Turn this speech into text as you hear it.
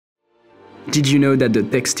Did you know that the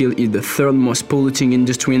textile is the third most polluting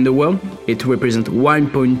industry in the world? It represents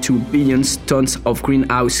 1.2 billion tons of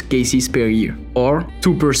greenhouse gases per year, or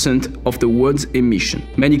 2% of the world's emission.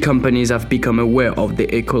 Many companies have become aware of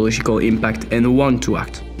the ecological impact and want to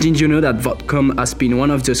act. Did you know that Volcom has been one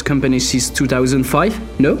of those companies since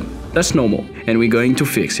 2005? No? That's normal, and we're going to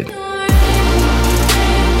fix it.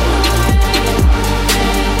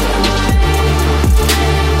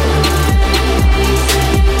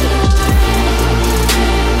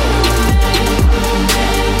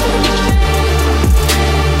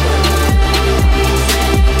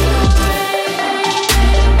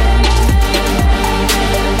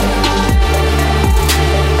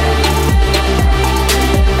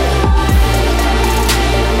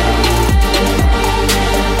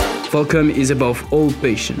 Volcom is above all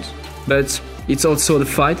patience, but it's also the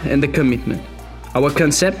fight and the commitment. Our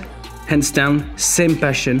concept, hands down, same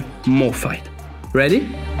passion, more fight. Ready?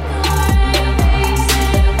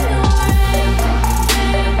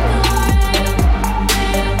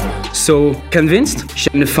 So, convinced?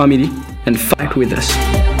 Join the family and fight with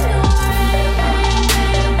us.